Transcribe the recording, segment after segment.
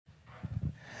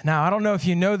Now, I don't know if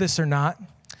you know this or not,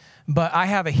 but I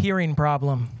have a hearing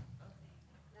problem.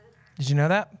 Did you know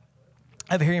that?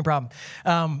 I have a hearing problem.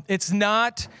 It's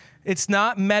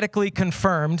not medically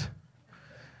confirmed,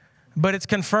 but it's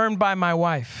confirmed by my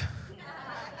wife.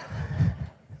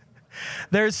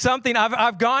 There's something,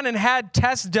 I've gone and had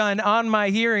tests done on my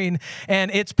hearing,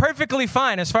 and it's perfectly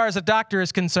fine as far as a doctor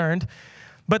is concerned.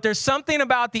 But there's something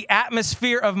about the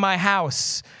atmosphere of my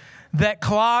house that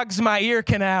clogs my ear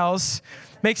canals,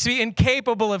 makes me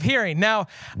incapable of hearing. Now,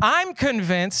 I'm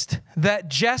convinced that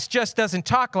Jess just doesn't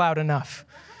talk loud enough.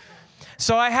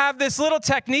 So I have this little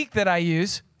technique that I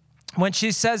use. When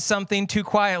she says something too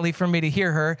quietly for me to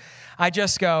hear her, I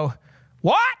just go,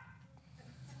 "What?"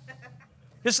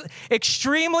 Just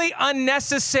extremely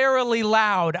unnecessarily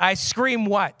loud, I scream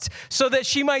 "what?" so that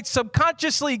she might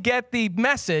subconsciously get the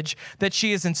message that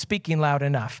she isn't speaking loud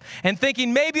enough and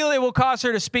thinking maybe it will cause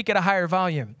her to speak at a higher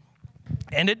volume.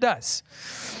 And it does.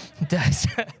 It does.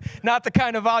 Not the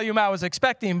kind of volume I was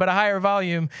expecting, but a higher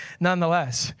volume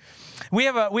nonetheless. We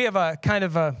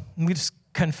just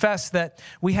confess that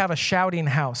we have a shouting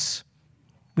house.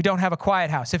 We don't have a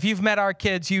quiet house. If you've met our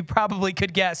kids, you probably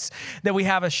could guess that we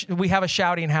have a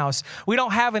shouting house. We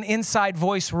don't have an inside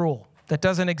voice rule. That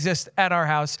doesn't exist at our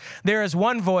house. There is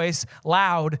one voice,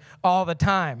 loud, all the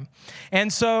time.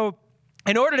 And so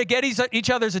in order to get each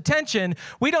other's attention,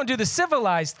 we don't do the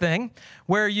civilized thing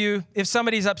where if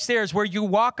somebody's upstairs, where you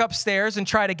walk upstairs and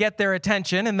try to get their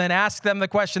attention and then ask them the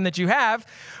question that you have.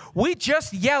 We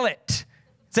just yell it.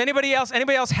 Is anybody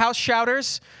else house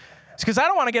shouters? It's because I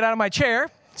don't want to get out of my chair.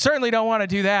 Certainly don't want to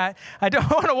do that. I don't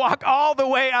want to walk all the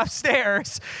way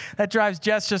upstairs. That drives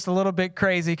Jess just a little bit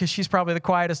crazy because she's probably the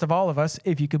quietest of all of us,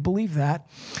 if you could believe that.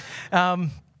 But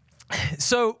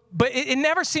it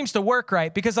never seems to work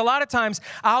right because a lot of times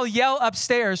I'll yell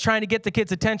upstairs trying to get the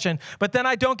kids' attention, but then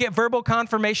I don't get verbal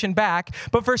confirmation back.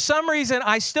 But for some reason,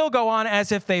 I still go on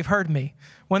as if they've heard me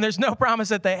when there's no promise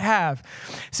that they have.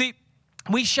 See,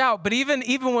 we shout, but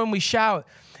even when we shout,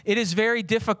 it is very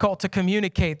difficult to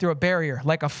communicate through a barrier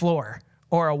like a floor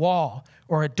or a wall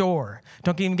or a door.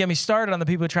 Don't even get me started on the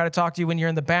people who try to talk to you when you're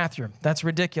in the bathroom. That's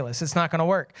ridiculous. It's not going to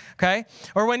work, okay?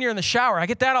 Or when you're in the shower. I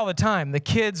get that all the time. The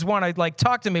kids want to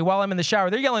talk to me while I'm in the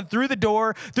shower. They're yelling through the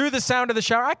door, through the sound of the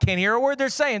shower. I can't hear a word they're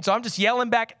saying, so I'm just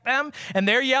yelling back at them, and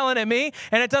they're yelling at me,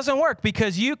 and it doesn't work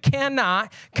because you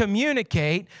cannot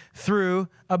communicate through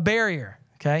a barrier.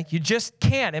 Okay, you just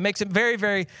can't. It makes it very,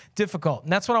 very difficult.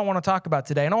 And that's what I want to talk about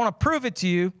today. And I want to prove it to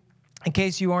you in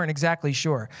case you aren't exactly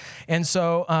sure. And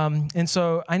so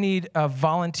I need a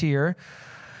volunteer.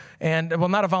 And, well,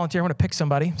 not a volunteer. I'm going to pick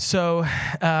somebody. So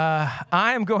I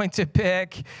am going to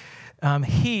pick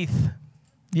Heath.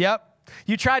 Yep.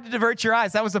 You tried to divert your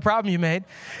eyes. That was the problem you made.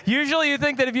 Usually you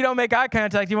think that if you don't make eye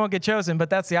contact, you won't get chosen.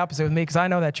 But that's the opposite with me because I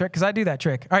know that trick because I do that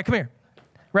trick. All right, come here.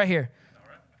 Right here.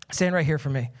 Stand right here for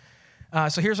me.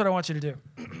 So here's what I want you to do.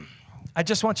 I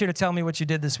just want you to tell me what you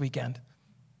did this weekend.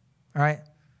 All right?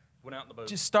 Went out in the boat.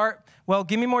 Just start. Well,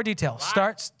 give me more details.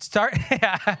 Start.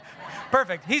 Yeah.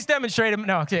 Perfect. He's demonstrated.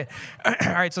 No, okay. All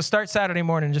right, so start Saturday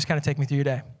morning and just kind of take me through your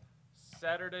day.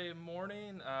 Saturday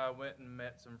morning, I went and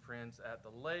met some friends at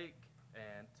the lake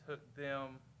and took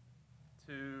them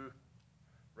to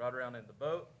ride around in the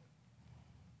boat.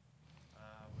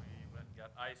 We went and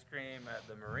got ice cream at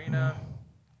the marina.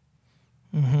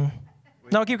 Mm-hmm.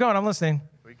 No, keep going. I'm listening.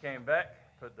 We came back,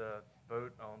 put the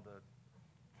boat on the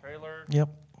trailer. Yep.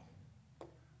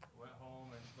 Went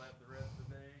home and slept the rest of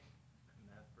the day, and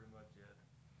that's pretty much it.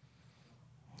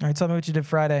 All right, tell me what you did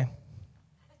Friday.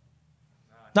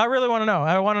 No, I really want to know.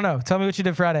 I want to know. Tell me what you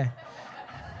did Friday.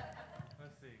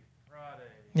 Let's see.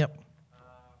 Friday. Yep.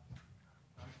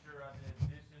 I'm sure I did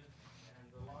dishes and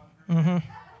the laundry. Mm-hmm.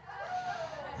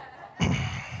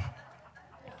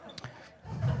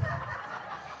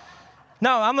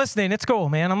 No, I'm listening. It's cool,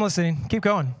 man. I'm listening. Keep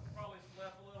going. Probably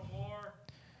slept a little more.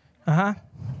 Uh-huh.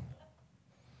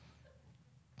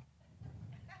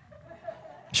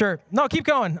 Sure. No, keep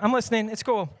going. I'm listening. It's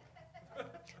cool.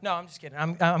 No, I'm just kidding.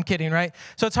 I'm kidding, right?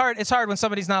 So it's hard. It's hard when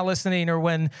somebody's not listening or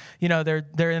when, they're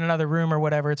in another room or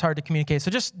whatever. It's hard to communicate.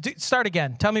 So just start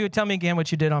again. Tell me again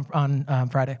what you did on Friday. On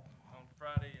Friday,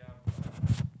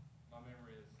 my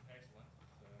memory is excellent.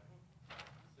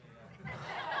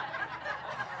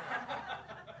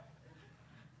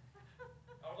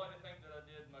 I would like to think that I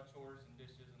did my chores and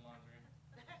dishes and laundry.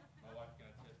 My wife can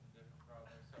attest to different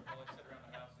probably. So I probably sit around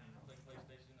the house and play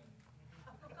PlayStation and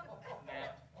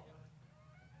nap.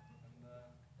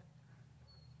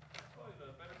 And probably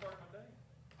the better part of my day.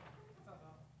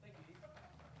 Thank you, Heath.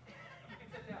 You can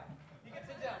sit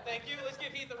down. Thank you. Let's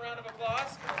give Heath a round of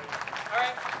applause. All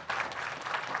right.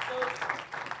 So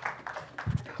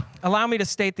allow me to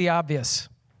state the obvious,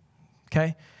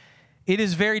 okay? It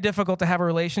is very difficult to have a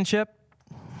relationship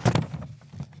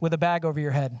with a bag over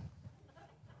your head.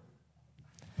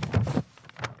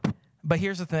 But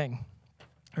here's the thing.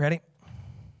 Ready?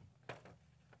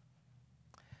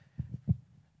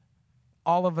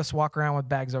 All of us walk around with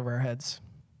bags over our heads.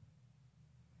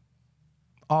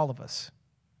 All of us.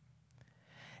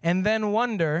 And then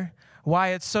wonder why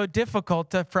it's so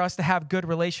difficult for us to have good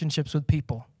relationships with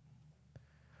people.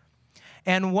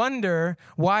 And wonder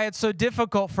why it's so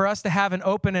difficult for us to have an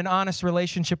open and honest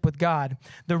relationship with God.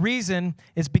 The reason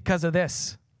is because of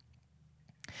this.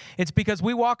 It's because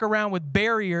we walk around with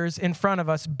barriers in front of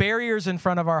us, barriers in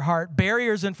front of our heart,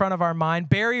 barriers in front of our mind,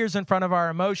 barriers in front of our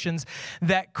emotions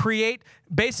that create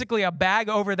basically a bag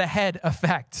over the head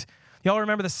effect. Y'all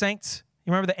remember the Saints?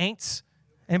 You remember the Aints?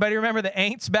 Anybody remember the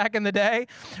Aints back in the day?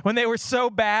 When they were so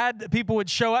bad that people would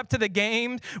show up to the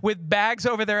game with bags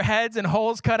over their heads and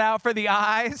holes cut out for the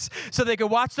eyes so they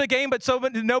could watch the game, but so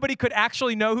nobody could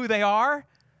actually know who they are?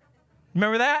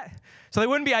 Remember that? So they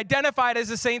wouldn't be identified as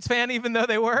a Saints fan even though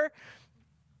they were.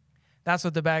 That's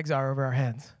what the bags are over our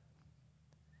heads.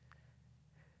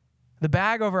 The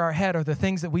bag over our head are the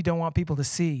things that we don't want people to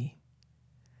see.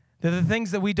 They're the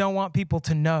things that we don't want people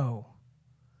to know.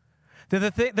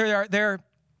 A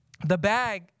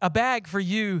bag for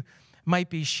you might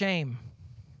be shame.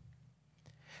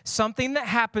 Something that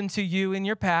happened to you in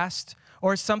your past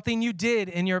or something you did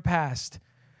in your past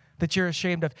that you're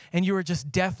ashamed of, and you are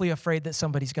just deathly afraid that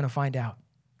somebody's going to find out.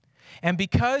 And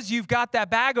because you've got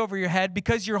that bag over your head,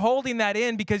 because you're holding that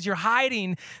in, because you're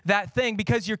hiding that thing,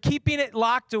 because you're keeping it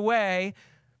locked away,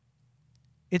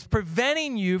 it's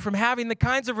preventing you from having the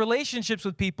kinds of relationships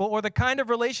with people or the kind of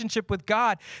relationship with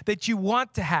God that you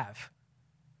want to have.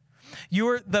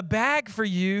 The bag for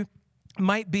you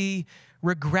might be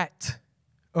regret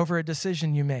over a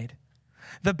decision you made.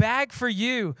 The bag for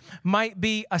you might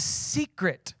be a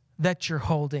secret that you're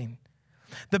holding.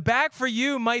 The bag for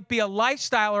you might be a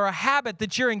lifestyle or a habit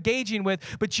that you're engaging with,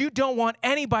 but you don't want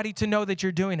anybody to know that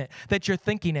you're doing it, that you're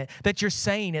thinking it, that you're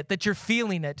saying it, that you're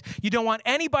feeling it. You don't want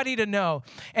anybody to know.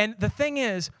 And the thing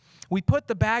is, we put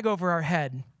the bag over our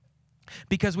head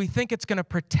because we think it's going to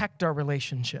protect our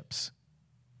relationships.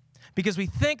 Because we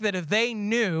think that if they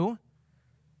knew,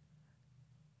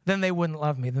 then they wouldn't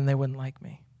love me, then they wouldn't like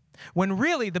me. When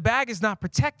really, the bag is not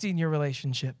protecting your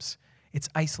relationships. It's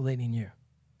isolating you.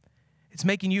 It's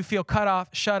making you feel cut off,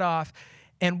 shut off.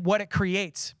 And what it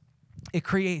creates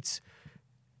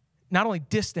not only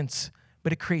distance,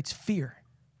 but it creates fear.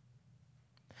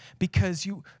 Because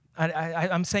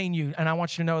I'm saying you, and I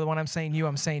want you to know that when I'm saying you,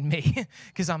 I'm saying me,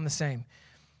 because I'm the same.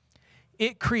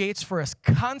 It creates for us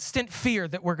constant fear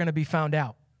that we're going to be found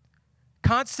out.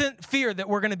 Constant fear that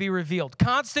we're going to be revealed.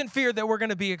 Constant fear that we're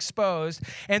going to be exposed.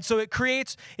 And so it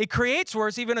creates for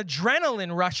us even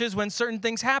adrenaline rushes when certain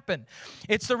things happen.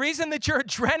 It's the reason that your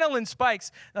adrenaline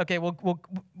spikes. Okay, we'll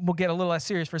get a little less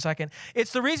serious for a second.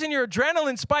 It's the reason your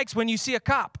adrenaline spikes when you see a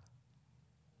cop.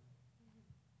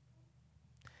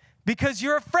 Because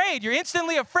you're afraid. You're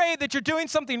instantly afraid that you're doing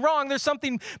something wrong. There's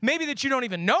something maybe that you don't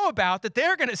even know about that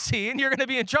they're going to see, and you're going to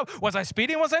be in trouble. Was I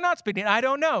speeding? Was I not speeding? I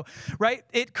don't know, right?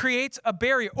 It creates a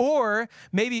barrier. Or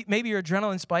maybe your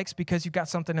adrenaline spikes because you've got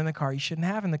something in the car you shouldn't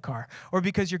have in the car. Or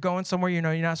because you're going somewhere you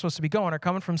know you're not supposed to be going, or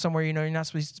coming from somewhere you know you're not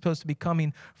supposed to be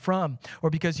coming from, or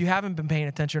because you haven't been paying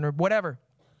attention, or whatever.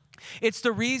 It's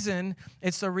the reason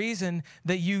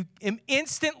that you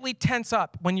instantly tense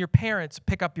up when your parents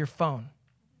pick up your phone.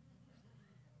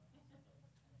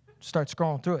 Start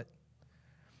scrolling through it.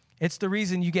 It's the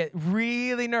reason you get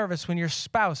really nervous when your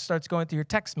spouse starts going through your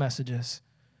text messages.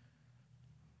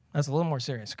 That's a little more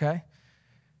serious, okay?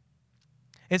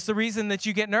 It's the reason that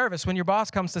you get nervous when your boss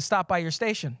comes to stop by your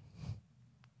station.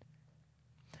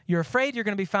 You're afraid you're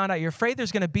going to be found out. You're afraid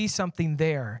there's going to be something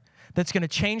there that's going to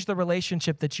change the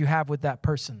relationship that you have with that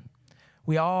person.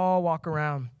 We all walk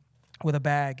around with a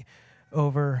bag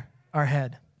over our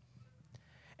head.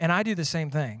 And I do the same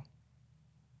thing.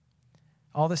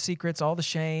 All the secrets, all the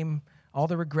shame, all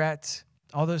the regret,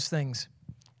 all those things.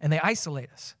 And they isolate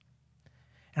us.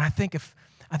 And I think if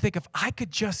I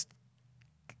could just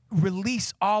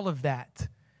release all of that,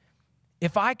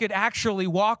 if I could actually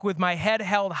walk with my head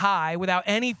held high without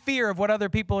any fear of what other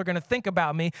people are going to think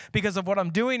about me because of what I'm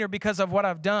doing or because of what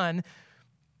I've done,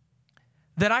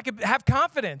 then I could have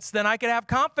confidence. Then I could have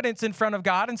confidence in front of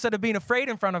God instead of being afraid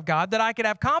in front of God. That I could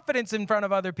have confidence in front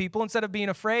of other people instead of being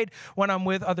afraid when I'm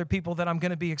with other people that I'm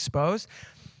going to be exposed.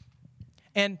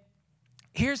 And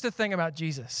here's the thing about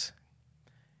Jesus.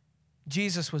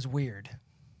 Jesus was weird.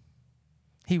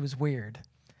 He was weird.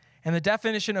 And the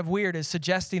definition of weird is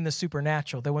suggesting the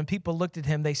supernatural, that when people looked at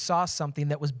him, they saw something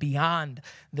that was beyond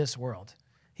this world.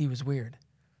 He was weird.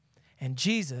 And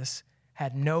Jesus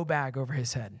had no bag over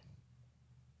his head.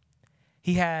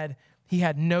 He had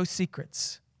no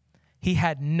secrets. He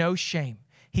had no shame.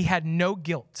 He had no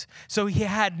guilt. So he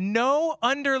had no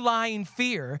underlying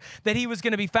fear that he was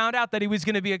going to be found out, that he was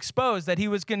going to be exposed, that he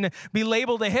was going to be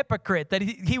labeled a hypocrite, that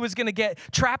he was going to get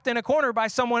trapped in a corner by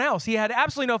someone else. He had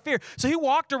absolutely no fear. So he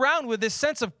walked around with this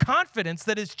sense of confidence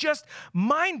that is just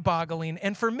mind-boggling.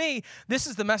 And for me, this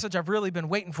is the message I've really been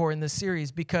waiting for in this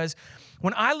series, because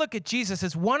when I look at Jesus,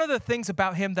 it's one of the things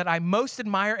about him that I most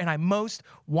admire and I most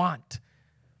want.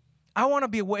 I want to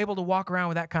be able to walk around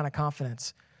with that kind of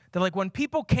confidence. That like when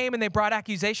people came and they brought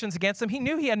accusations against him, he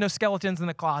knew he had no skeletons in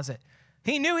the closet.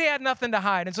 He knew he had nothing to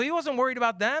hide. And so he wasn't worried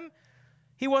about them.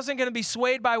 He wasn't going to be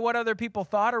swayed by what other people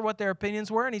thought or what their opinions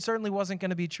were, and he certainly wasn't going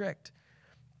to be tricked.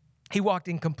 He walked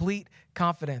in complete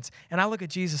confidence. And I look at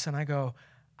Jesus and I go,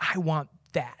 I want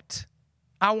that.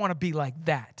 I want to be like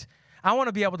that. I want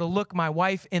to be able to look my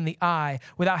wife in the eye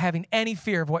without having any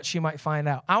fear of what she might find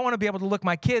out. I want to be able to look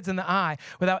my kids in the eye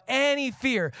without any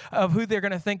fear of who they're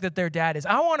going to think that their dad is.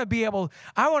 I want to be able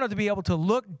to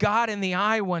look God in the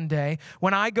eye one day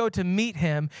when I go to meet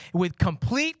him with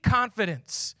complete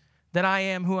confidence that I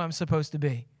am who I'm supposed to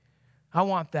be. I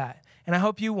want that. And I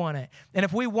hope you want it. And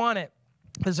if we want it,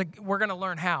 we're going to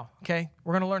learn how, okay?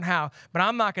 We're going to learn how. But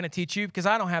I'm not going to teach you because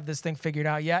I don't have this thing figured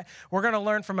out yet. We're going to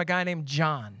learn from a guy named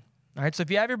John. All right, so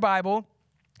if you have your Bible,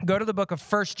 go to the book of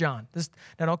 1 John.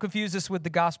 Now, don't confuse this with the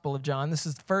Gospel of John. This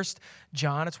is 1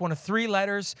 John. It's one of 3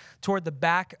 letters toward the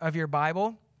back of your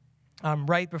Bible,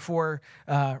 right before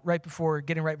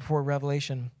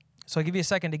Revelation. So I'll give you a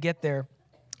second to get there.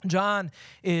 John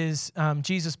is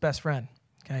Jesus' best friend.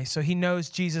 Okay, so he knows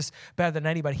Jesus better than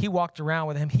anybody. He walked around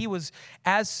with him. He was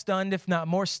as stunned, if not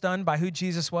more stunned, by who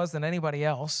Jesus was than anybody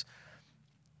else.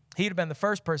 He'd have been the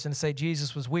first person to say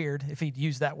Jesus was weird if he'd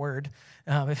used that word,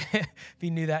 if he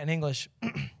knew that in English.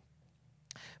 But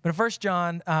in 1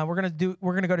 John, we're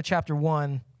going to go to chapter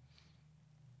 1.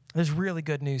 There's really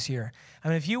good news here. I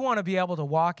mean, if you want to be able to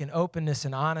walk in openness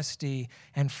and honesty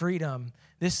and freedom,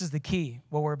 this is the key,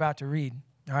 what we're about to read.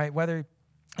 All right,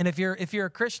 and if you're a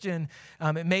Christian,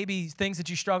 it may be things that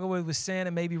you struggle with sin,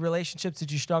 and maybe relationships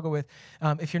that you struggle with.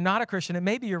 If you're not a Christian, it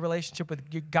may be your relationship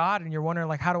with God, and you're wondering,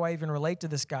 like, how do I even relate to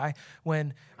this guy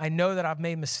when I know that I've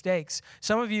made mistakes?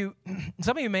 Some of you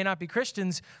may not be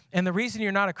Christians, and the reason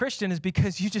you're not a Christian is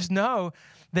because you just know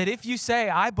that if you say,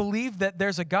 I believe that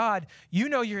there's a God, you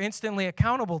know you're instantly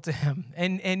accountable to him,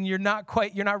 and you're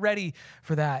not ready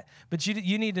for that. But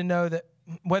you need to know that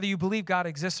whether you believe God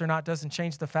exists or not doesn't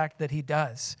change the fact that he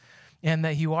does and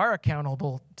that you are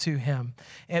accountable to him.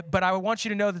 But I want you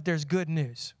to know that there's good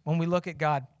news when we look at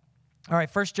God. All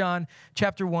right, 1 John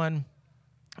chapter 1,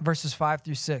 verses 5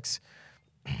 through 6.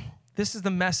 This is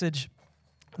the message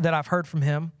that I've heard from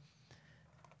him,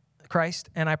 Christ,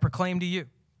 and I proclaim to you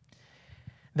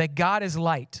that God is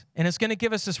light. And it's going to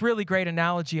give us this really great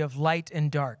analogy of light and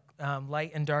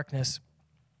darkness.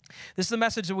 This is the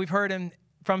message that we've heard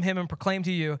from him and proclaim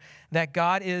to you, that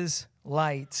God is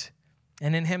light,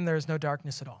 and in him there is no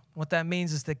darkness at all. What that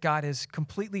means is that God is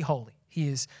completely holy. He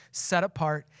is set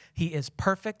apart. He is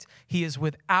perfect. He is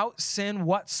without sin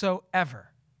whatsoever.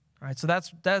 All right, so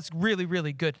that's really,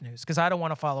 really good news, because I don't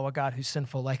want to follow a God who's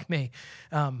sinful like me.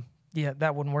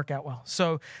 That wouldn't work out well.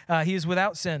 So he is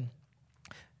without sin.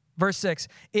 Verse 6,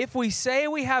 if we say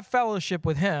we have fellowship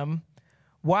with him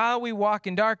while we walk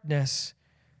in darkness,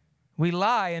 we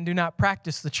lie and do not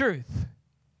practice the truth.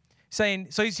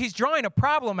 So he's drawing a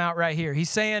problem out right here. He's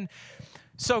saying,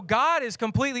 so God is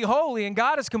completely holy and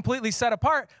God is completely set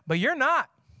apart, but you're not.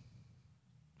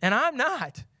 And I'm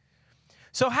not.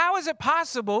 So how is it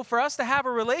possible for us to have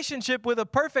a relationship with a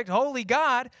perfect, holy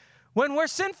God when we're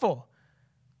sinful?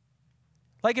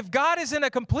 Like if God is in a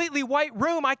completely white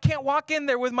room, I can't walk in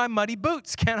there with my muddy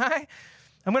boots, can I?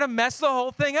 I'm going to mess the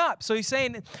whole thing up. So he's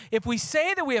saying, if we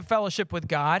say that we have fellowship with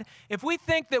God, if we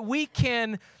think that we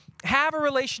can have a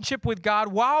relationship with God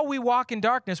while we walk in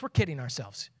darkness, we're kidding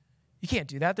ourselves. You can't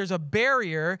do that. There's a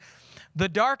barrier. The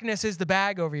darkness is the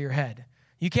bag over your head.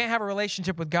 You can't have a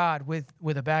relationship with God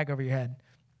with a bag over your head.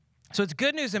 So it's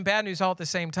good news and bad news all at the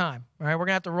same time. All right, we're going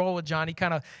to have to roll with John.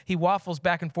 He waffles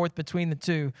back and forth between the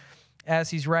two as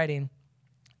he's writing.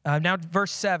 Now,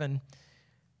 verse 7.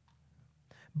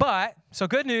 So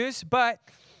good news, but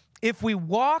if we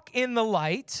walk in the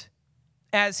light,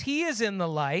 as he is in the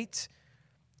light,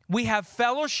 we have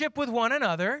fellowship with one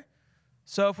another.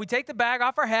 So if we take the bag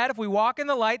off our head, if we walk in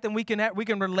the light, then we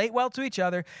can relate well to each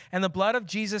other, and the blood of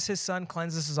Jesus, his son,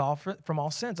 cleanses us all from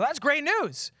all sin. So that's great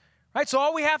news, Right? So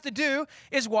all we have to do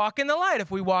is walk in the light.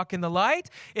 If we walk in the light,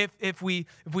 if we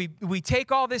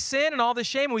take all this sin and all this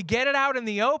shame and we get it out in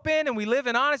the open and we live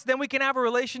in honest, then we can have a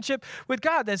relationship with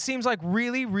God. That seems like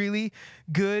really, really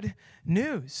good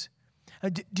news.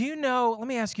 Do you know, let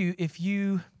me ask you if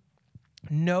you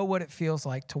know what it feels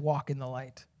like to walk in the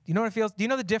light. Do you know what it feels? Do you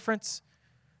know the difference?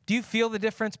 Do you feel the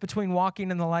difference between walking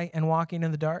in the light and walking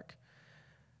in the dark?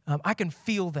 I can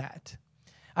feel that.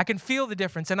 I can feel the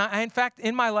difference. And in fact,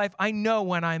 in my life, I know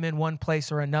when I'm in one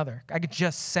place or another. I can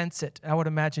just sense it. I would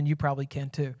imagine you probably can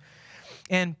too.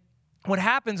 And what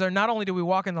happens are not only do we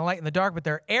walk in the light and the dark, but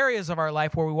there are areas of our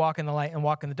life where we walk in the light and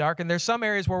walk in the dark. And there's some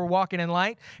areas where we're walking in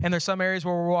light, and there's some areas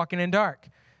where we're walking in dark.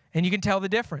 And you can tell the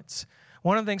difference.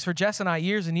 One of the things for Jess and I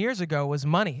years and years ago was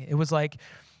money. It was like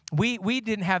we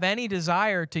didn't have any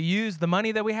desire to use the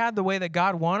money that we had the way that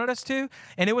God wanted us to.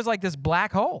 And it was like this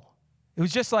black hole. It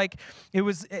was just like, it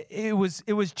was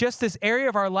just this area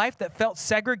of our life that felt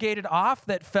segregated off,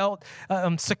 that felt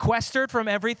sequestered from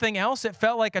everything else. It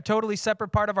felt like a totally separate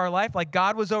part of our life, like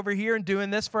God was over here and doing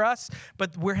this for us,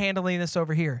 but we're handling this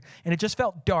over here. And it just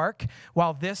felt dark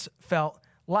while this felt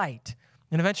light.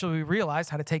 And eventually we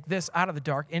realized how to take this out of the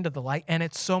dark into the light, and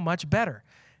it's so much better.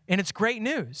 And it's great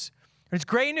news. It's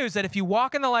great news that if you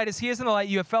walk in the light as he is in the light,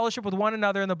 you have fellowship with one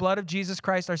another, and the blood of Jesus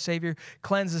Christ, our Savior,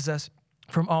 cleanses us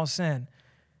from all sin.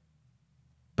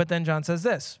 But then John says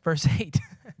this, verse 8.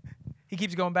 He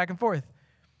keeps going back and forth.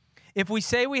 If we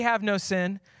say we have no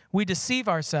sin, we deceive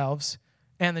ourselves,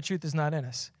 and the truth is not in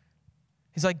us.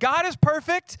 He's like, God is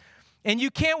perfect, and you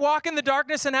can't walk in the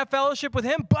darkness and have fellowship with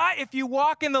him. But if you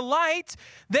walk in the light,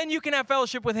 then you can have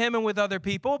fellowship with him and with other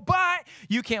people. But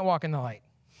you can't walk in the light.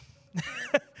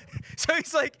 So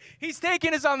he's like, he's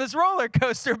taking us on this roller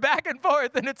coaster back and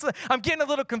forth. And it's like, I'm getting a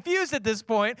little confused at this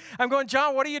point. I'm going,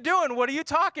 John, what are you doing? What are you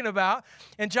talking about?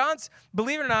 And John's,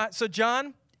 believe it or not, so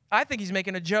John, I think he's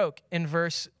making a joke in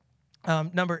verse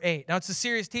number 8. Now, it's a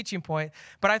serious teaching point,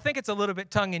 but I think it's a little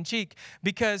bit tongue-in-cheek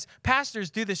because pastors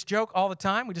do this joke all the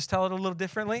time. We just tell it a little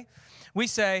differently. We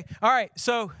say, all right,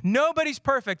 so nobody's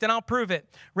perfect, and I'll prove it.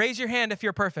 Raise your hand if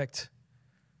you're perfect.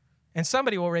 And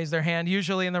somebody will raise their hand,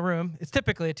 usually in the room. It's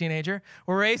typically a teenager.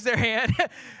 Will raise their hand.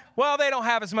 Well, they don't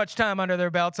have as much time under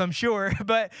their belts, I'm sure.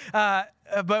 But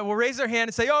will raise their hand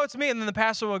and say, oh, it's me. And then the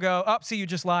pastor will go, oh, see, you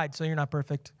just lied, so you're not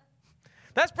perfect.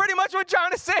 That's pretty much what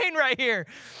John is saying right here.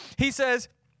 He says,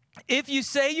 if you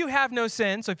say you have no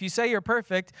sin, so if you say you're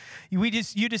perfect, you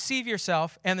deceive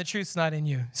yourself, and the truth's not in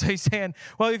you. So he's saying,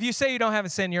 well, if you say you don't have a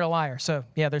sin, you're a liar. So,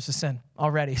 yeah, there's a sin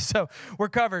already. So we're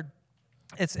covered.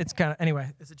 It's kind of, anyway,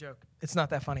 it's a joke. It's not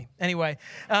that funny. Anyway,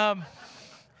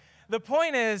 the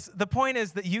point is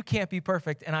that you can't be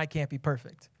perfect and I can't be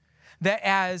perfect. That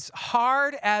as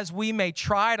hard as we may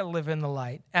try to live in the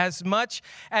light, as much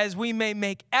as we may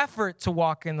make effort to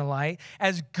walk in the light,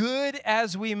 as good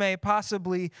as we may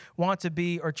possibly want to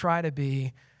be or try to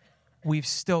be, we've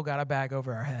still got a bag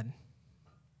over our head.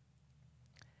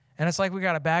 And it's like we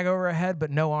got a bag over our head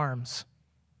but no arms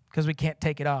because we can't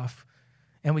take it off.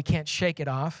 And we can't shake it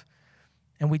off,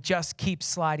 and we just keep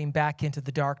sliding back into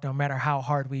the dark no matter how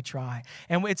hard we try.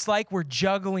 And it's like we're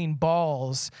juggling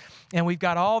balls, and we've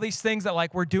got all these things that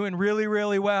like we're doing really,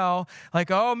 really well.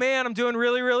 Like, oh, man, I'm doing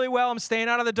really, really well. I'm staying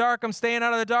out of the dark. I'm staying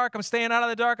out of the dark. I'm staying out of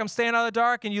the dark. I'm staying out of the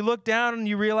dark. And you look down, and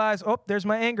you realize, oh, there's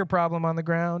my anger problem on the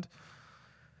ground.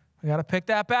 We got to pick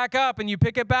that back up, and you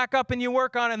pick it back up, and you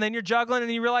work on it, and then you're juggling,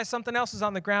 and you realize something else is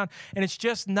on the ground, and it's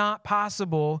just not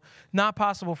possible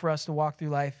for us to walk through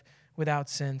life without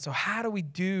sin. So how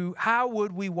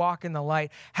would we walk in the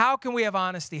light? How can we have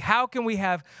honesty? How can we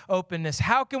have openness?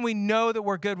 How can we know that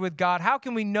we're good with God? How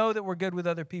can we know that we're good with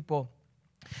other people?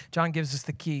 John gives us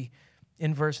the key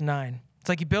in verse 9. It's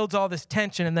like he builds all this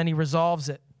tension, and then he resolves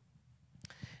it.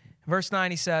 Verse 9,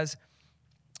 he says,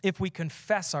 if we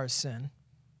confess our sin.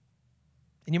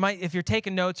 And you might, if you're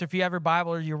taking notes, or if you have your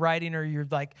Bible, or you're writing, or you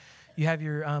have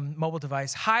your mobile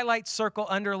device, highlight, circle,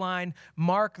 underline,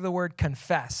 mark the word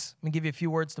confess. Let me give you a few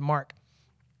words to mark.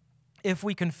 If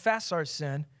we confess our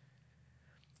sin,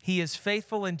 he is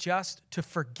faithful and just to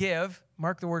forgive,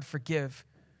 mark the word forgive,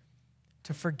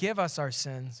 to forgive us our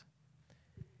sins,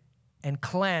 and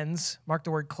cleanse, mark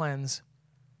the word cleanse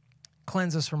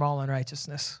us from all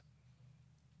unrighteousness.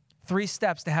 3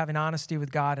 steps to having honesty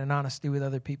with God and honesty with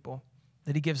other people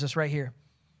that he gives us right here.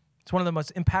 It's one of the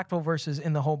most impactful verses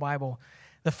in the whole Bible.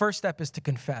 The first step is to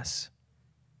confess.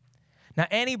 Now,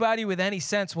 anybody with any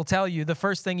sense will tell you the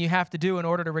first thing you have to do in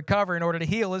order to recover, in order to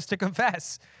heal, is to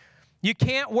confess. You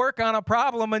can't work on a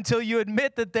problem until you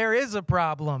admit that there is a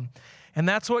problem. And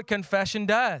that's what confession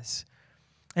does.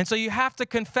 And so you have to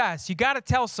confess. You got to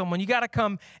tell someone. You got to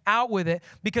come out with it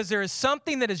because there is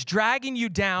something that is dragging you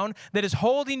down, that is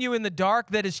holding you in the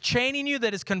dark, that is chaining you,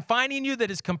 that is confining you, that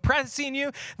is compressing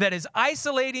you, that is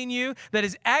isolating you, that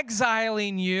is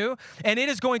exiling you, and it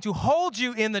is going to hold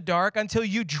you in the dark until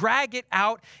you drag it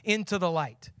out into the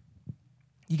light.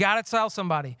 You got to tell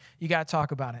somebody. You got to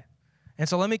talk about it. And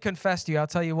so let me confess to you. I'll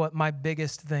tell you what my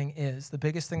biggest thing is. The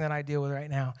biggest thing that I deal with right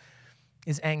now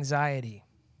is anxiety.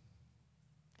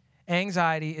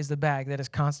 Anxiety is the bag that is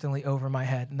constantly over my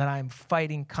head and that I am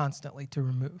fighting constantly to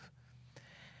remove.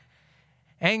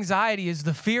 Anxiety is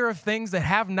the fear of things that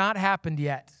have not happened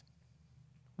yet,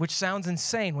 which sounds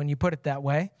insane when you put it that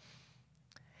way.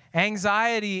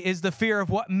 Anxiety is the fear of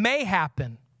what may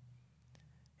happen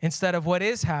instead of what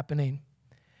is happening.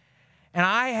 And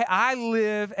I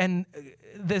live, and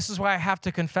this is why I have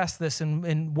to confess this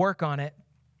and work on it.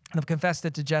 And I've confessed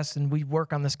it to Jess, and we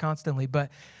work on this constantly, but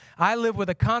I live with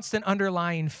a constant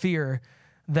underlying fear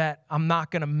that I'm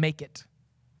not going to make it,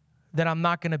 that I'm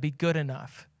not going to be good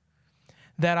enough,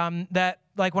 that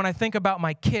like when I think about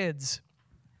my kids,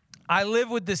 I live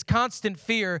with this constant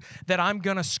fear that I'm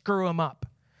going to screw them up,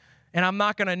 and I'm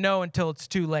not going to know until it's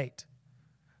too late.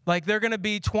 Like they're going to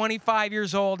be 25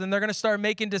 years old and they're going to start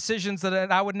making decisions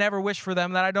that I would never wish for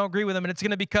them, that I don't agree with them, and it's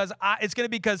going to be because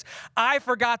I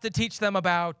forgot to teach them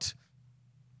about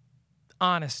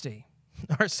honesty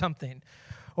or something,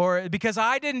 or because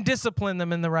I didn't discipline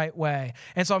them in the right way.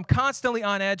 And so I'm constantly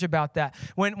on edge about that.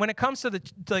 When it comes to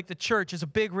the church, it's a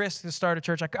big risk to start a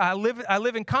church. I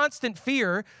live in constant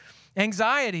fear,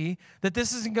 anxiety that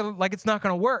this isn't going to, like it's not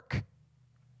going to work,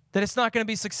 that it's not going to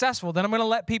be successful, that I'm going to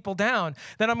let people down,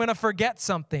 that I'm going to forget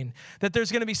something, that there's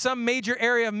going to be some major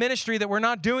area of ministry that we're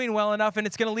not doing well enough and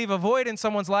it's going to leave a void in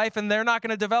someone's life and they're not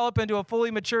going to develop into a fully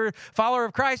mature follower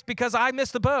of Christ because I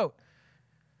missed the boat.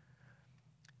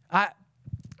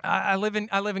 I live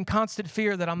in constant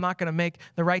fear that I'm not going to make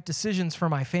the right decisions for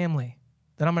my family,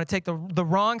 that I'm going to take the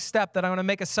wrong step, that I'm going to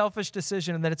make a selfish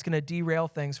decision, and that it's going to derail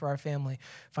things for our family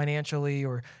financially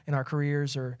or in our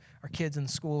careers or our kids in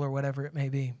school or whatever it may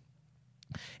be.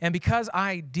 And because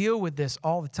I deal with this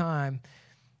all the time,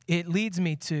 it leads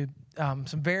me to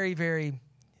some very, very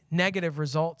negative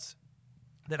results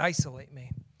that isolate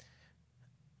me.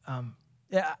 I've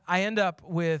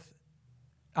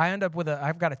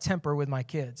got a temper with my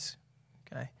kids,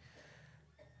 okay?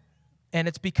 And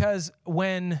it's because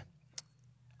when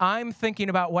I'm thinking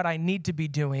about what I need to be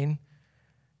doing,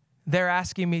 they're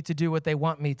asking me to do what they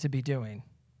want me to be doing.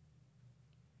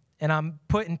 And I'm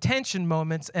put in tension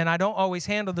moments, and I don't always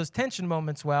handle those tension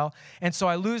moments well, and so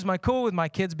I lose my cool with my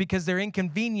kids because they're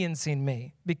inconveniencing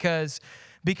me, because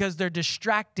they're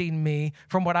distracting me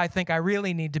from what I think I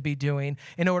really need to be doing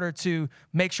in order to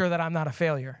make sure that I'm not a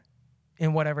failure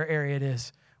in whatever area it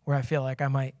is where I feel like I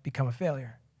might become a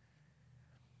failure.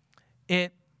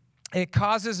 It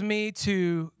causes me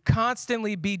to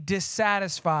constantly be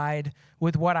dissatisfied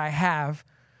with what I have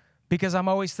because I'm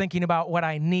always thinking about what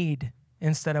I need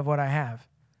instead of what I have.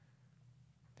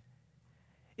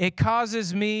 It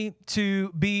causes me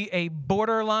to be a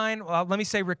borderline, let me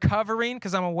say recovering,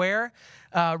 because I'm aware,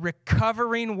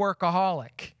 recovering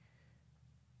workaholic.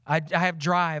 I have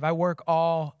drive. I work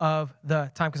all of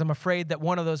the time because I'm afraid that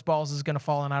one of those balls is going to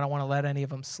fall and I don't want to let any of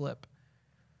them slip.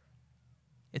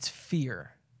 It's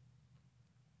fear.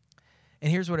 And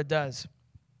here's what it does.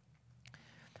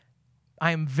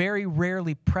 I am very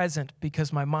rarely present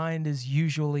because my mind is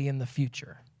usually in the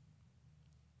future.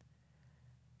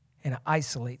 And it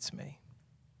isolates me.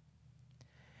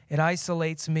 It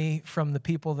isolates me from the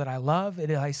people that I love. It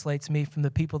isolates me from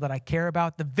the people that I care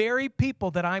about. The very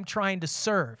people that I'm trying to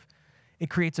serve, it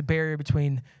creates a barrier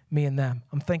between me and them.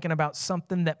 I'm thinking about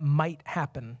something that might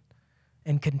happen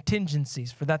and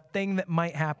contingencies for that thing that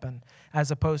might happen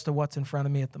as opposed to what's in front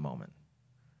of me at the moment.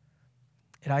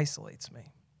 It isolates me.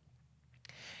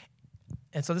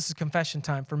 And so this is confession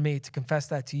time for me to confess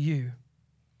that to you.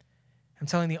 I'm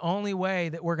telling you, the only way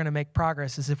that we're going to make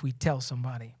progress is if we tell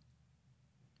somebody.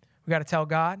 We got to tell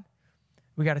God.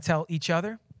 We got to tell each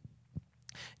other.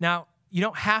 Now, you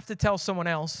don't have to tell someone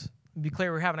else. To be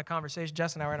clear, we're having a conversation.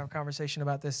 Jess and I were having a conversation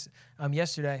about this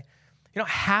yesterday. You don't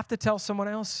have to tell someone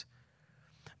else,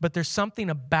 but there's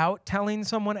something about telling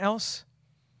someone else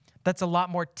that's a lot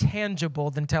more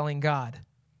tangible than telling God.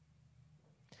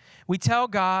 We tell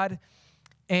God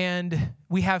and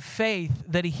we have faith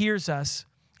that He hears us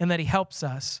and that He helps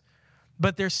us.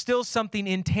 But there's still something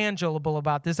intangible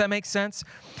about this. Does that make sense?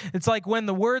 It's like when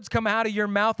the words come out of your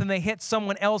mouth and they hit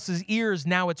someone else's ears,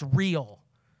 now it's real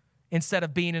instead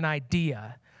of being an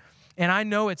idea. And I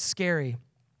know it's scary.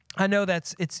 I know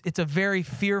it's a very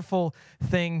fearful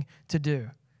thing to do.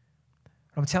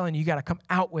 I'm telling you, you got to come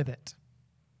out with it.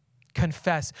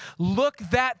 Confess. Look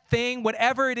that thing,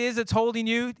 whatever it is that's holding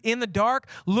you in the dark,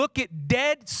 look it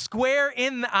dead square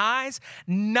in the eyes,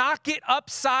 knock it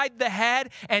upside the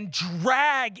head, and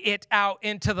drag it out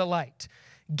into the light.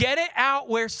 Get it out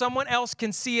where someone else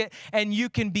can see it, and you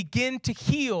can begin to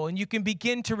heal, and you can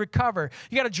begin to recover.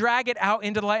 You got to drag it out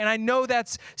into the light. And I know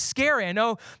that's scary. I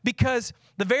know, because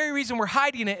the very reason we're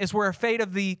hiding it is we're afraid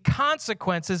of the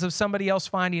consequences of somebody else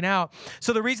finding out.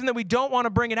 So the reason that we don't want to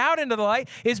bring it out into the light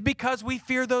is because we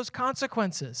fear those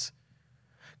consequences.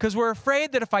 Because we're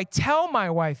afraid that if I tell my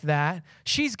wife that,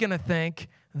 she's going to think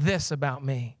this about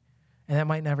me, and that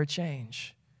might never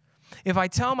change. If I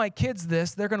tell my kids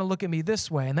this, they're going to look at me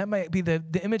this way, and that might be the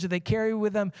image that they carry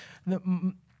with them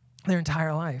their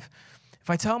entire life. If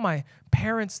I tell my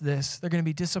parents this, they're going to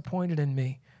be disappointed in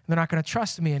me, and they're not going to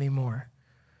trust me anymore.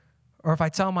 Or if I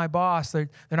tell my boss, they're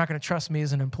not going to trust me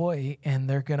as an employee, and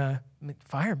they're going to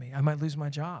fire me. I might lose my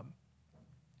job.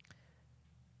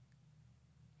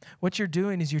 What you're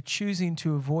doing is you're choosing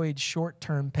to avoid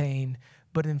short-term pain,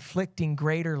 but inflicting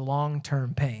greater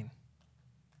long-term pain.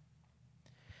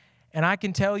 And I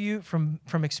can tell you from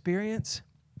experience,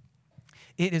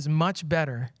 it is much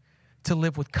better to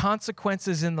live with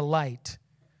consequences in the light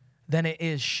than it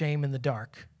is shame in the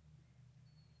dark.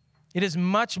 It is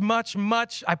much, much,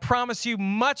 much, I promise you,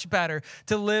 much better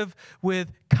to live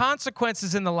with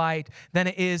consequences in the light than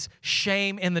it is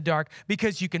shame in the dark,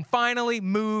 because you can finally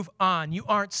move on. You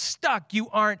aren't stuck. You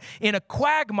aren't in a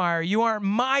quagmire. You aren't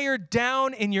mired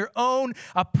down in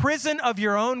a prison of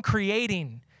your own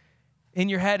creating. In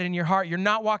your head and in your heart. You're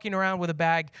not walking around with a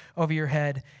bag over your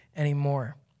head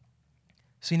anymore.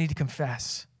 So you need to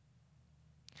confess.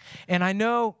 And I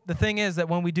know the thing is that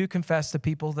when we do confess to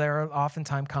people, there are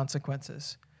oftentimes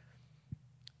consequences.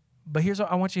 But here's what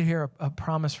I want you to hear, a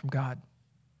promise from God.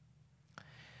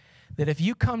 That if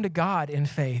you come to God in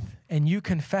faith and you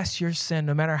confess your sin,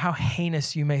 no matter how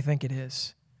heinous you may think it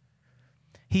is,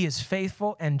 He is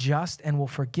faithful and just and will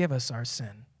forgive us our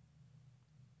sin.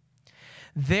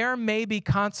 There may be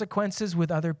consequences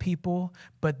with other people,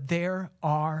 but there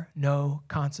are no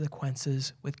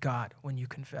consequences with God when you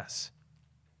confess.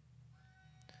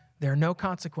 There are no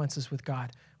consequences with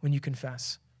God when you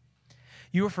confess.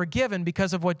 You are forgiven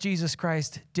because of what Jesus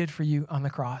Christ did for you on the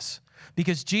cross.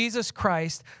 Because Jesus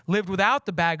Christ lived without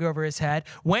the bag over his head,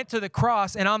 went to the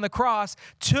cross, and on the cross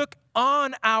took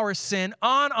on our sin,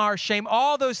 on our shame,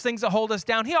 all those things that hold us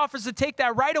down. He offers to take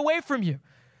that right away from you.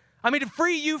 I mean, to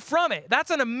free you from it.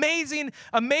 That's an amazing,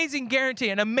 amazing guarantee,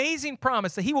 an amazing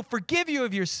promise that He will forgive you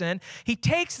of your sin. He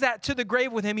takes that to the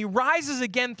grave with Him. He rises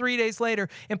again 3 days later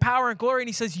in power and glory, and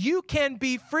He says, you can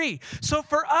be free. So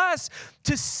for us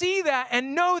to see that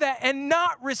and know that and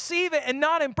not receive it and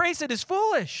not embrace it is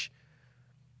foolish.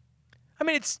 I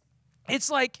mean, it's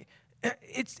like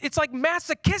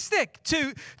masochistic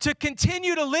to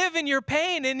continue to live in your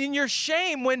pain and in your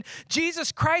shame when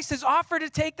Jesus Christ has offered to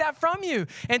take that from you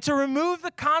and to remove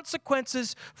the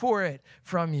consequences for it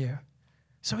from you.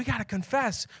 So we got to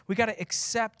confess. We got to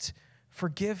accept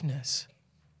forgiveness.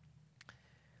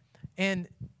 And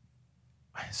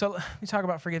so let me talk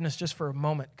about forgiveness just for a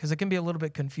moment, because it can be a little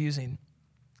bit confusing.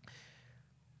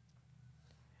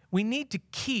 We need to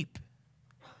keep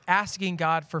asking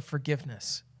God for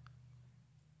forgiveness.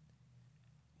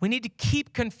 We need to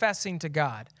keep confessing to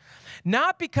God.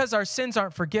 Not because our sins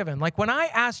aren't forgiven. Like when I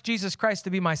asked Jesus Christ to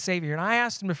be my Savior and I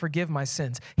asked Him to forgive my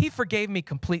sins, He forgave me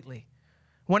completely.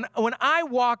 When I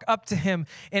walk up to Him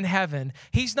in heaven,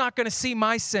 He's not going to see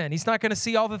my sin. He's not going to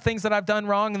see all the things that I've done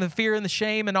wrong and the fear and the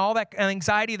shame and all that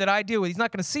anxiety that I deal with. He's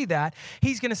not going to see that.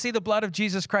 He's going to see the blood of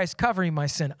Jesus Christ covering my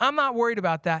sin. I'm not worried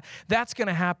about that. That's going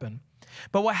to happen.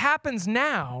 But what happens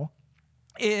now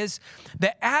is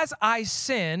that as I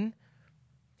sin,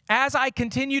 as I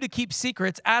continue to keep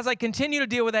secrets, as I continue to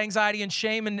deal with anxiety and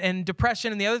shame and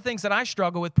depression and the other things that I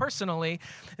struggle with personally,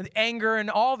 anger and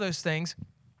all those things,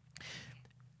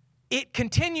 it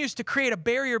continues to create a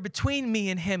barrier between me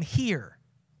and Him here.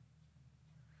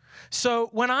 So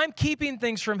when I'm keeping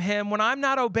things from Him, when I'm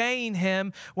not obeying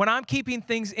Him, when I'm keeping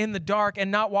things in the dark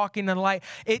and not walking in the light,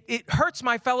 it hurts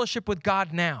my fellowship with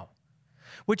God now.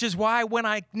 Which is why when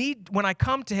I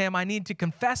come to Him, I need to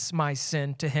confess my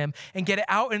sin to Him and get it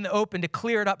out in the open to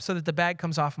clear it up so that the bag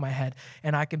comes off my head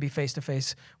and I can be face to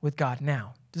face with God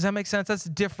now. Does that make sense? That's the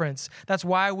difference. That's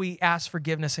why we ask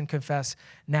forgiveness and confess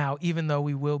now, even though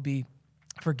we will be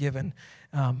forgiven.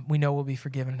 We know we'll be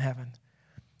forgiven in heaven.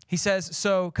 He says,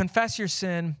 so confess your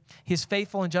sin. He is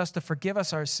faithful and just to forgive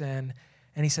us our sin.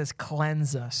 And He says,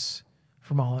 cleanse us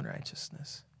from all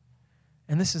unrighteousness.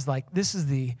 And this is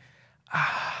the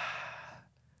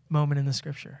moment in the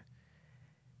Scripture.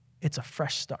 it's a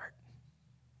fresh start.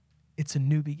 It's a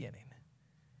new beginning.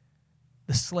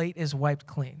 The slate is wiped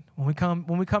clean. When we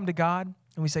come to God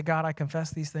and we say, God, I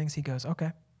confess these things, he goes,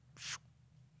 okay,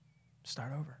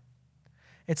 start over.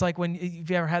 It's like when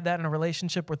you've ever had that in a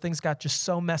relationship where things got just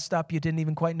so messed up you didn't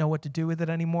even quite know what to do with it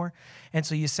anymore. And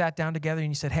so you sat down together and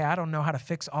you said, hey, I don't know how to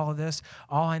fix all of this.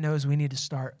 All I know is we need to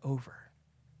start over.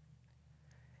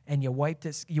 And you wiped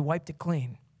it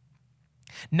clean.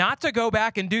 Not to go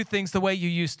back and do things the way you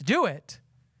used to do it,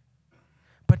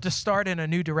 but to start in a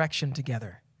new direction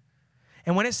together.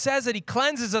 And when it says that he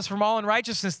cleanses us from all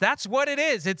unrighteousness, that's what it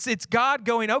is. It's God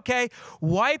going, okay,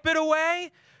 wipe it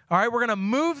away. All right, we're going to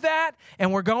move that,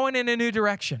 and we're going in a new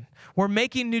direction. We're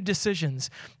making new decisions.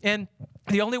 And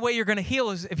the only way you're going to heal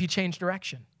is if you change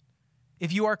direction.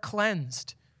 If you are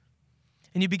cleansed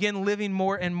and you begin living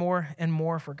more and more and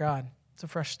more for God. It's a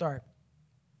fresh start.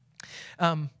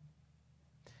 I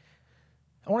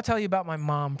want to tell you about my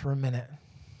mom for a minute.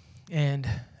 And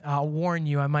I'll warn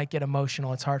you, I might get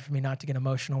emotional. It's hard for me not to get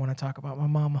emotional when I talk about my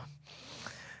mama.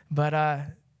 But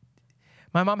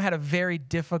my mom had a very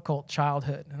difficult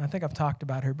childhood. And I think I've talked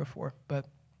about her before. But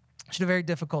she had a very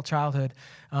difficult childhood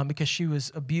because she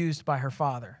was abused by her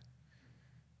father.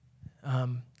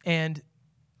 And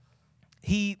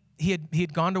he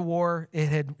had gone to war. It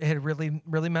had really,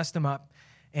 really messed him up.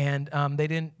 And they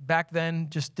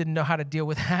just didn't know how to deal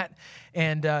with that.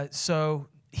 And so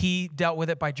he dealt with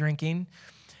it by drinking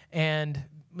and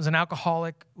was an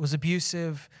alcoholic, was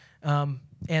abusive,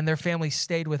 and their family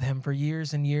stayed with him for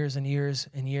years and years and years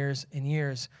and years and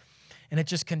years. And it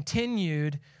just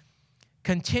continued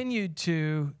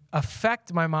to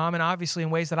affect my mom, and obviously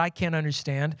in ways that I can't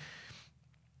understand,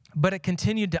 but it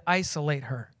continued to isolate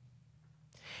her.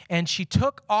 And she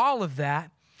took all of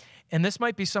that, and this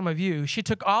might be some of you, she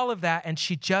took all of that and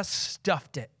she just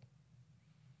stuffed it.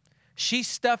 She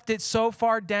stuffed it so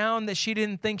far down that she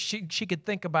didn't think she could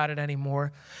think about it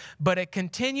anymore. But it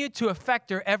continued to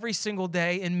affect her every single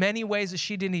day in many ways that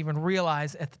she didn't even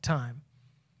realize at the time.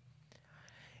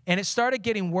 And it started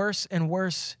getting worse and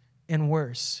worse and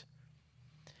worse.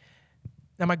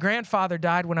 Now, my grandfather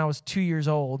died when I was 2 years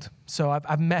old, so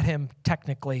I've met him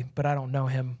technically, but I don't know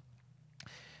him.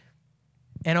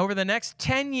 And over the next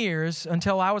 10 years,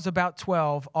 until I was about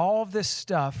 12, all of this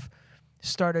stuff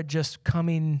started just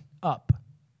coming up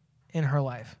in her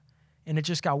life. And it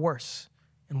just got worse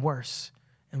and worse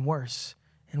and worse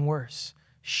and worse.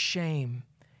 Shame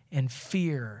and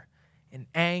fear and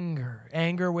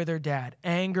anger with her dad,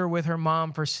 anger with her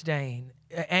mom for staying,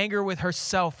 anger with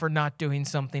herself for not doing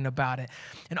something about it.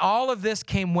 And all of this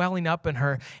came welling up in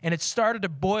her, and it started to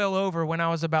boil over when I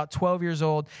was about 12 years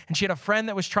old. And she had a friend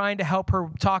that was trying to help her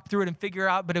talk through it and figure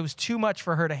out, but it was too much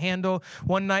for her to handle.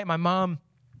 One night, my mom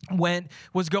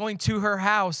was going to her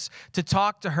house to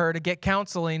talk to her, to get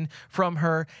counseling from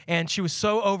her, and she was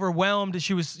so overwhelmed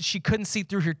she couldn't see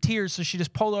through her tears, so she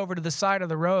just pulled over to the side of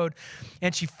the road,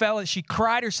 and she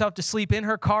cried herself to sleep in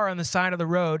her car on the side of the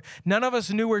road. None of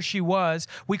us knew where she was.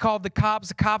 We called the cops.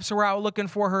 The cops were out looking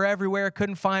for her everywhere,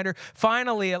 couldn't find her.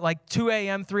 Finally, at like 2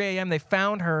 a.m., 3 a.m., they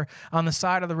found her on the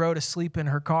side of the road asleep in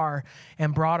her car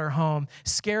and brought her home.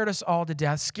 Scared us all to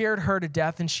death, scared her to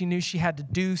death, and she knew she had to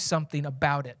do something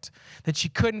about it. That she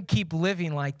couldn't keep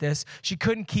living like this. She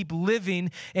couldn't keep living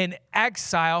in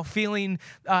exile, feeling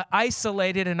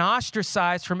isolated and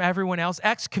ostracized from everyone else,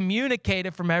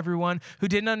 excommunicated from everyone who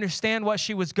didn't understand what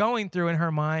she was going through in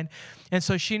her mind. And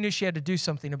so she knew she had to do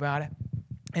something about it.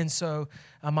 And so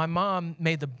my mom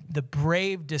made the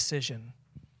brave decision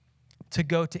to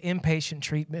go to inpatient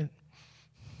treatment.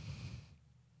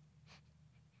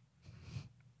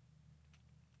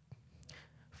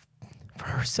 For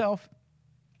herself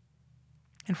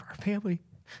and for our family.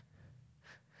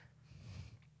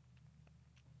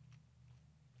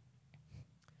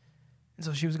 And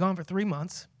so she was gone for 3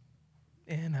 months,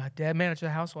 and Dad managed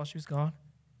the house while she was gone.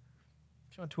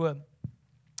 She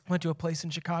went to a place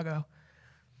in Chicago,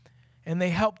 and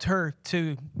they helped her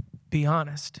to be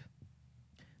honest.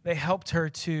 They helped her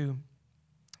to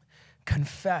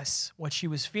confess what she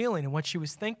was feeling and what she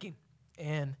was thinking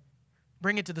and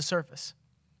bring it to the surface.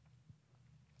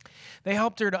 They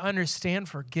helped her to understand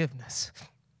forgiveness.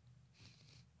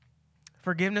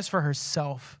 Forgiveness for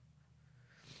herself.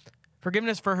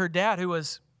 Forgiveness for her dad, who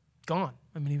was gone.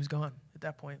 He was gone at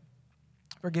that point.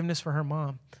 Forgiveness for her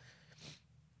mom.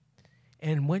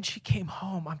 And when she came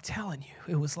home, I'm telling you,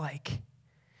 it was like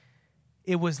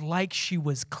she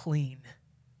was clean.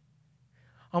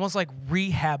 Almost like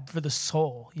rehab for the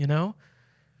soul, you know?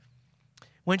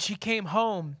 When she came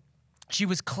home, she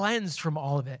was cleansed from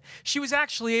all of it. She was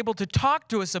actually able to talk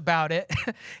to us about it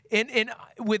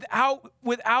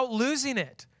without losing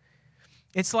it.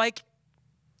 It's like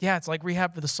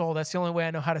rehab for the soul. That's the only way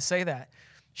I know how to say that.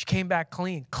 She came back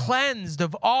clean, cleansed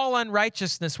of all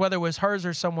unrighteousness, whether it was hers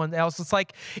or someone else. It's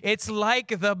like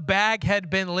the bag had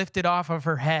been lifted off of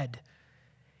her head.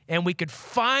 And we could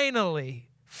finally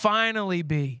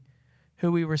be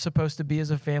who we were supposed to be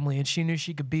as a family. And she knew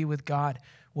she could be with God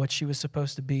what she was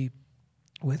supposed to be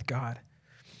with God.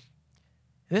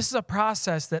 This is a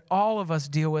process that all of us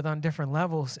deal with on different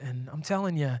levels. And I'm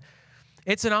telling you,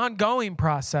 it's an ongoing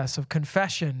process of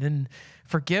confession and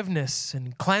forgiveness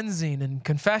and cleansing and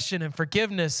confession and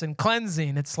forgiveness and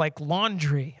cleansing. It's like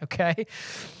laundry, okay?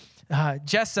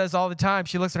 Jess says all the time,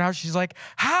 she looks at her house, she's like,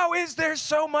 how is there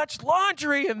so much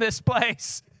laundry in this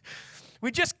place?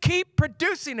 We just keep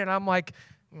producing it. I'm like,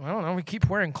 I don't know, we keep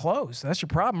wearing clothes. That's your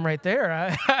problem right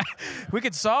there. We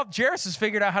could solve, Jairus has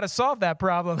figured out how to solve that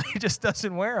problem. He just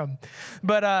doesn't wear them.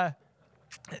 But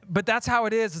that's how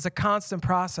it is. It's a constant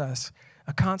process.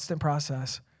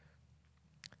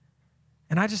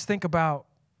 And I just think about,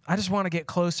 I just want to get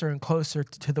closer and closer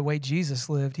to the way Jesus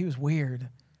lived. He was weird.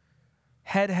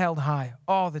 Head held high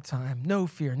all the time. No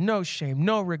fear, no shame,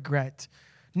 no regret,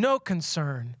 no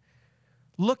concern.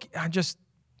 Look, I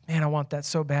want that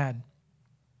so bad.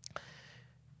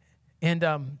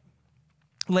 And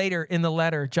later in the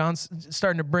letter, John's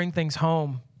starting to bring things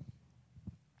home.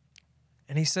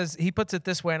 And he puts it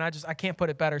this way, and I can't put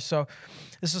it better. So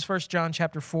this is 1 John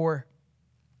chapter 4,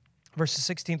 verses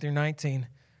 16 through 19.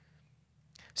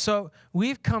 So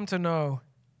we've come to know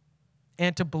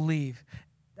and to believe.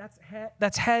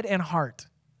 That's head and heart,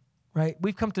 right?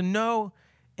 We've come to know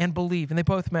and believe, and they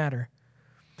both matter.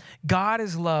 God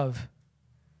is love.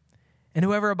 And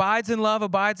whoever abides in love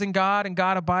abides in God, and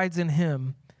God abides in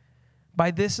him.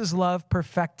 By this is love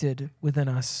perfected within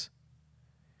us,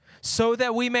 so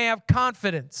that we may have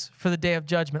confidence for the day of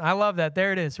judgment. I love that.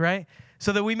 There it is, right?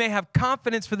 So that we may have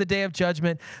confidence for the day of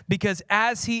judgment, because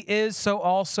as he is, so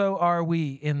also are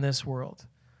we in this world.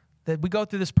 That we go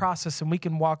through this process and we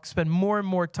can spend more and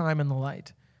more time in the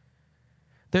light.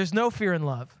 There's no fear in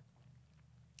love,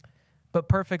 but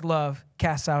perfect love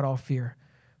casts out all fear.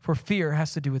 For fear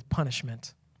has to do with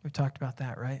punishment. We've talked about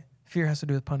that, right? Fear has to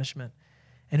do with punishment.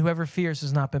 And whoever fears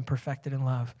has not been perfected in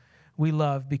love. We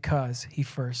love because he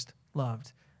first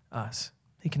loved us.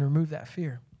 He can remove that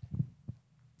fear.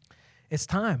 It's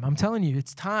time. I'm telling you,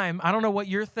 it's time. I don't know what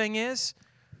your thing is,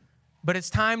 but it's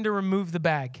time to remove the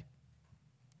bag.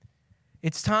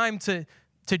 It's time to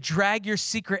drag your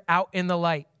secret out in the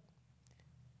light.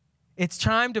 It's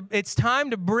time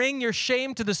to bring your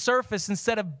shame to the surface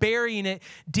instead of burying it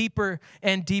deeper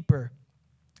and deeper.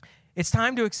 It's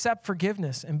time to accept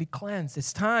forgiveness and be cleansed.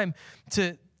 It's time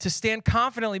to stand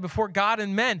confidently before God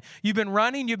and men. You've been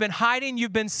running, you've been hiding,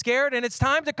 you've been scared, and it's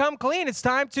time to come clean. It's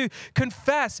time to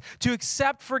confess, to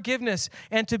accept forgiveness,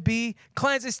 and to be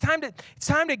cleansed. It's time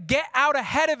to get out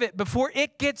ahead of it before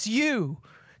it gets you.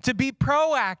 To be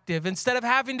proactive instead of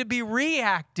having to be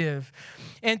reactive,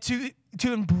 and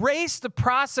to embrace the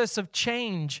process of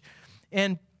change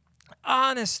and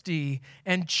honesty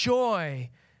and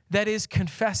joy that is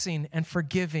confessing and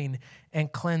forgiving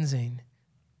and cleansing.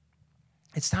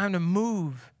 It's time to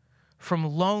move from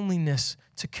loneliness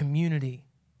to community.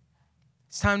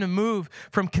 It's time to move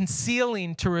from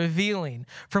concealing to revealing,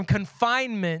 from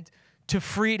confinement to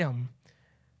freedom,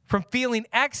 from feeling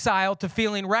exiled to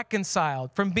feeling reconciled,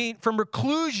 from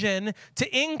reclusion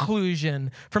to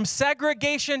inclusion, from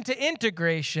segregation to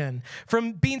integration,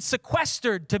 from being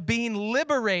sequestered to being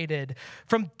liberated,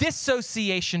 from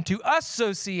dissociation to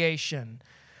association,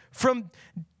 from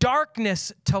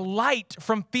darkness to light,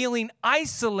 from feeling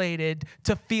isolated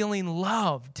to feeling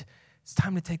loved. It's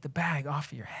time to take the bag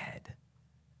off of your head.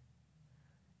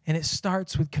 And it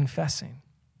starts with confessing.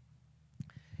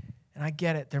 And I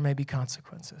get it, there may be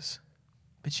consequences.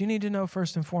 But you need to know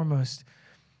first and foremost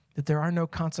that there are no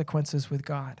consequences with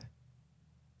God.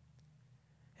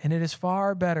 And it is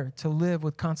far better to live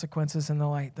with consequences in the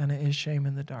light than it is shame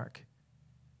in the dark.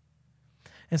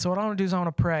 And so what I want to do is I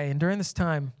want to pray. And during this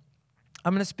time,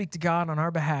 I'm going to speak to God on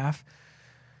our behalf.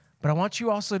 But I want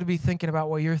you also to be thinking about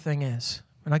what your thing is.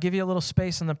 And I'll give you a little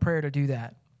space in the prayer to do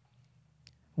that.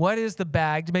 What is the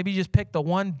bag? Maybe you just pick the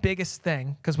one biggest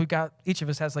thing, because each of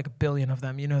us has like 1 billion of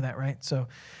them. You know that, right? So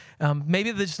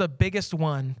maybe just the biggest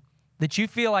one that you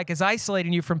feel like is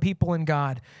isolating you from people in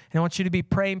God. And I want you to be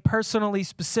praying personally,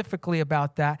 specifically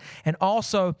about that. And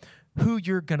also who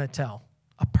you're going to tell,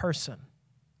 a person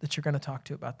that you're going to talk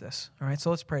to about this. All right, so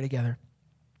let's pray together.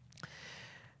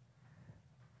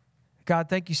 God,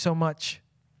 thank you so much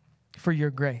for your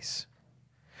grace.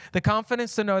 The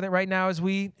confidence to know that right now as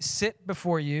we sit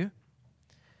before you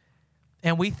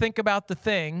and we think about the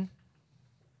thing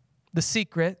the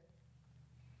secret,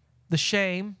 the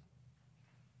shame,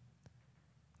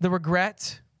 the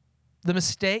regret, the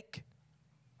mistake,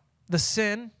 the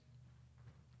sin.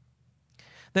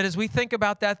 That as we think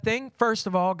about that thing, first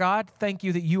of all, God, thank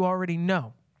you that you already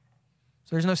know.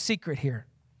 So there's no secret here.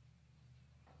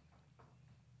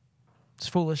 It's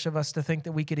foolish of us to think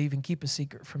that we could even keep a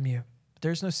secret from you. But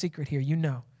there's no secret here. You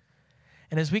know.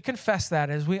 And as we confess that,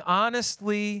 as we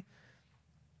honestly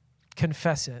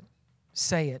confess it,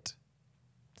 say it,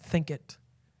 think it,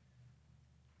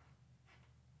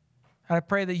 I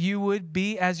pray that you would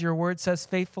be, as your word says,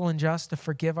 faithful and just to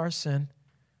forgive our sin.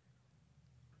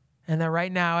 And that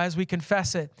right now, as we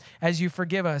confess it, as you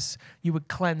forgive us, you would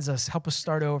cleanse us, help us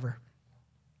start over.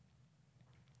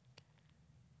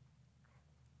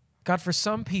 God, for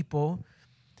some people,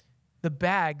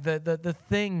 the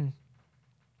thing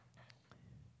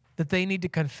that they need to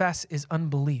confess is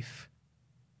unbelief.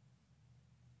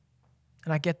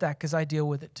 And I get that because I deal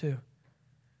with it too.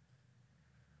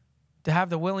 To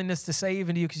have the willingness to say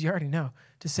even to you, because you already know,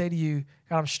 to say to you,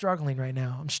 God, I'm struggling right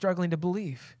now. I'm struggling to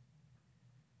believe.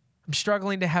 I'm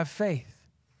struggling to have faith.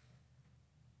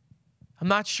 I'm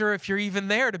not sure if you're even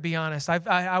there, to be honest.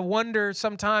 I wonder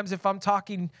sometimes if I'm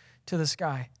talking to the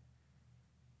sky.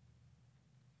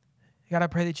 God, I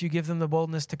pray that you give them the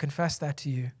boldness to confess that to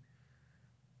you.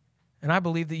 And I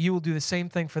believe that you will do the same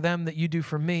thing for them that you do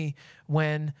for me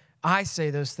when I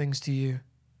say those things to you.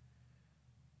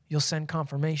 You'll send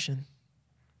confirmation.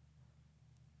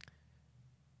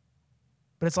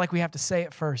 But it's like we have to say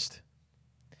it first.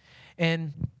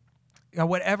 And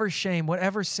whatever shame,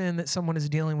 whatever sin that someone is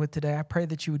dealing with today, I pray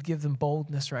that you would give them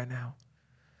boldness right now.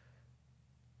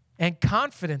 And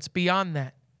confidence beyond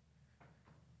that.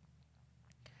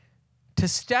 To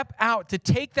step out, to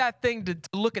take that thing, to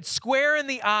look it square in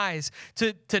the eyes,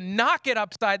 to knock it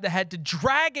upside the head, to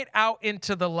drag it out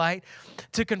into the light,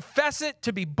 to confess it,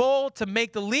 to be bold, to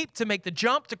make the leap, to make the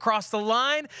jump, to cross the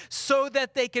line, so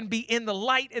that they can be in the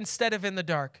light instead of in the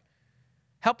dark.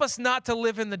 Help us not to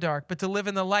live in the dark, but to live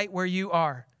in the light where you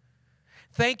are.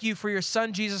 Thank you for your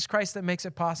Son, Jesus Christ, that makes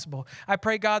it possible. I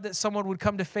pray, God, that someone would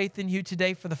come to faith in you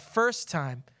today for the first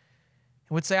time.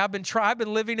 Would say, I've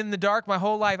been living in the dark my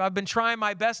whole life. I've been trying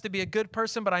my best to be a good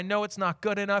person, but I know it's not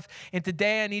good enough. And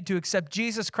today I need to accept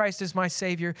Jesus Christ as my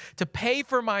Savior, to pay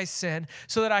for my sin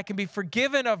so that I can be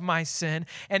forgiven of my sin,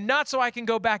 and not so I can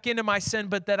go back into my sin,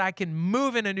 but that I can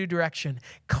move in a new direction,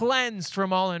 cleansed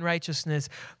from all unrighteousness,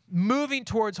 moving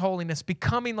towards holiness,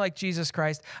 becoming like Jesus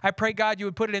Christ. I pray, God, you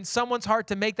would put it in someone's heart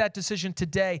to make that decision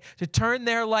today, to turn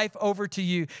their life over to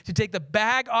you, to take the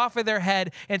bag off of their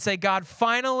head and say, God,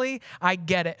 finally, I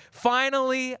get it.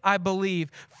 Finally, I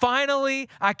believe. Finally,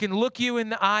 I can look you in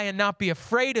the eye and not be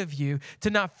afraid of you, to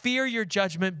not fear your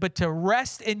judgment, but to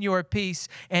rest in your peace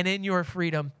and in your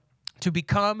freedom, to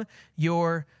become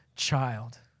your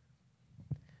child.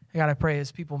 God, I pray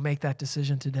as people make that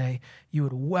decision today, you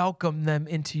would welcome them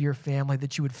into your family,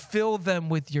 that you would fill them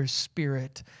with your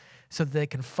Spirit so that they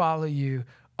can follow you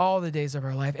all the days of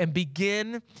our life and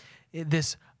begin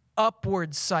this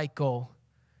upward cycle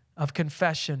of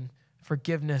confession,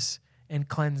 forgiveness, and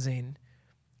cleansing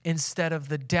instead of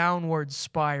the downward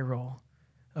spiral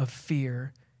of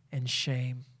fear and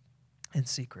shame and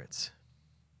secrets.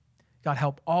 God,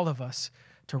 help all of us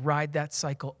to ride that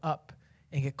cycle up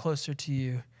and get closer to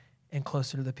you and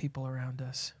closer to the people around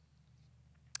us.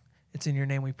 It's in your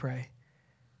name we pray.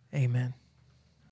 Amen.